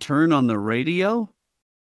if I turn on the radio?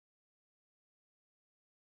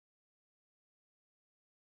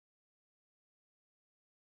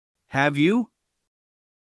 Have you?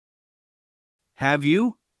 Have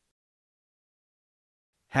you?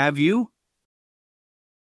 Have you?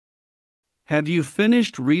 Have you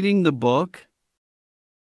finished reading the book?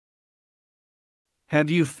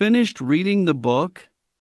 Have you finished reading the book?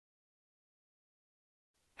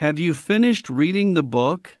 Have you finished reading the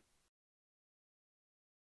book?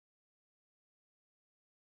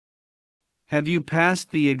 Have you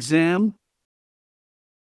passed the exam?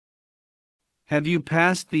 Have you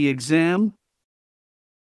passed the exam?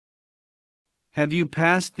 Have you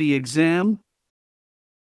passed the exam?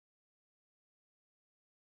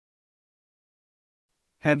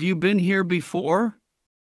 Have you been here before?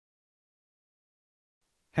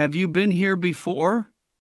 Have you been here before?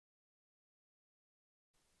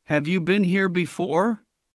 Have you been here before?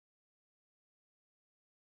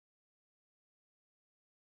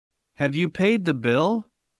 Have you paid the bill?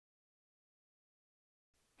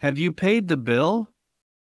 Have you paid the bill?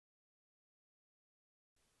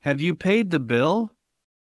 Have you paid the bill?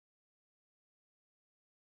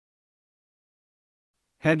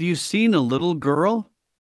 Have you seen a little girl?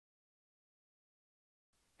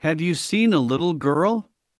 Have you seen a little girl?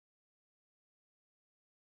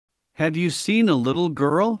 Have you seen a little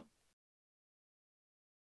girl?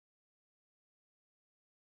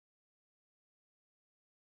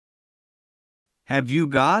 Have you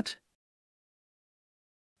got?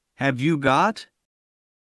 Have you got?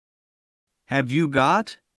 Have you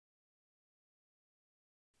got?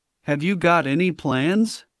 Have you got any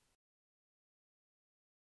plans?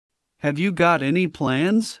 Have you got any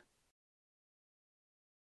plans?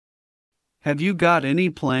 Have you got any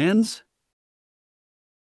plans?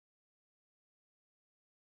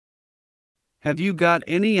 Have you got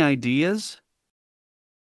any ideas?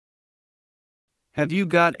 Have you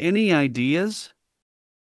got any ideas?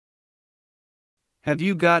 Have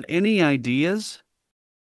you got any ideas?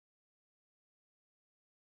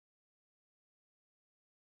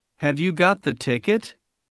 Have you got the ticket?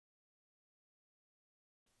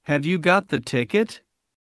 Have you got the ticket?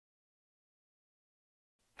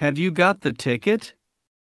 Have you got the ticket?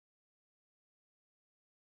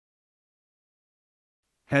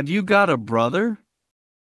 Have you got a brother?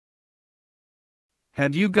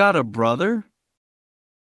 Have you got a brother?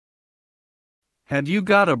 Have you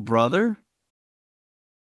got a brother?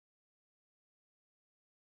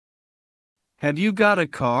 Have you got a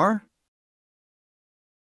car?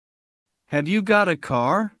 Have you got a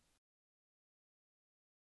car?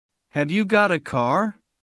 Have you got a car?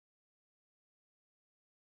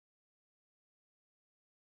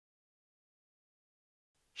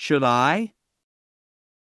 Should I?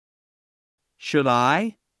 Should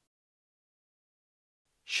I?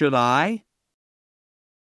 Should I?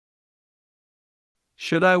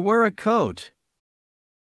 Should I wear a coat?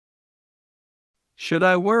 Should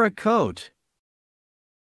I wear a coat?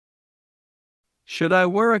 Should I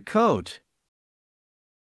wear a coat?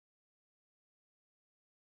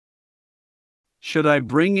 Should I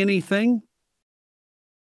bring anything?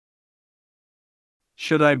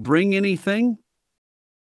 Should I bring anything?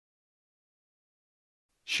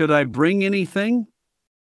 Should I bring anything?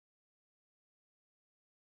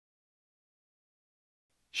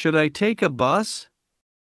 Should I take a bus?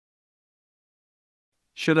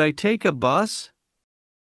 Should I take a bus?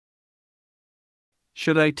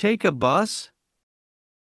 Should I take a bus?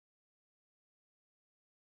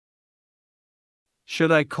 Should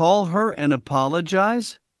I call her and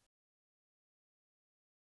apologize?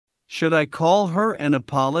 Should I call her and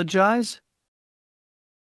apologize?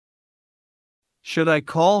 Should I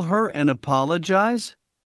call her and apologize?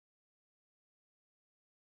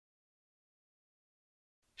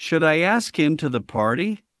 Should I ask him to the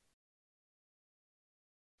party?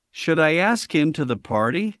 Should I ask him to the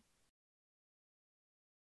party?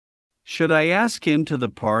 Should I ask him to the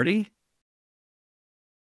party?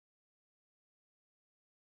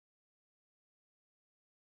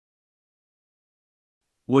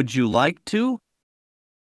 Would you like to?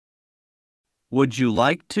 Would you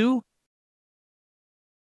like to?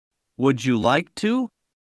 Would you like to?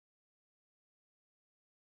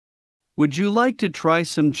 Would you like to try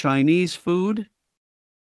some Chinese food?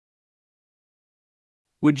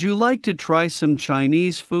 Would you like to try some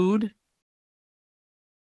Chinese food?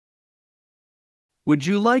 Would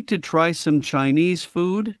you like to try some Chinese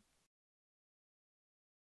food?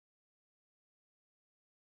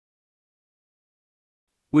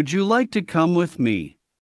 Would you like to come with me?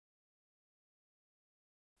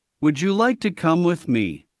 Would you like to come with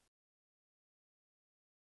me?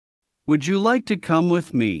 Would you like to come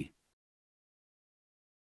with me?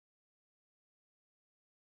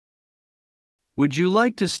 Would you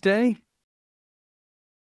like to stay?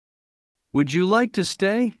 Would you like to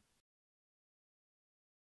stay?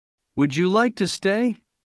 Would you like to stay?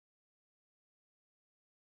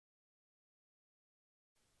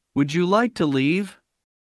 Would you like to leave?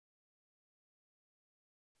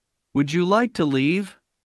 Would you like to leave?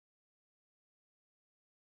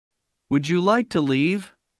 Would you like to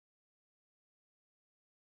leave?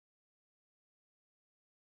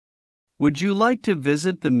 Would you like to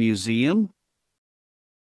visit the museum?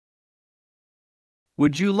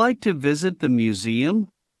 Would you like to visit the museum?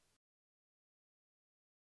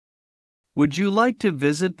 Would you like to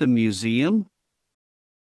visit the museum?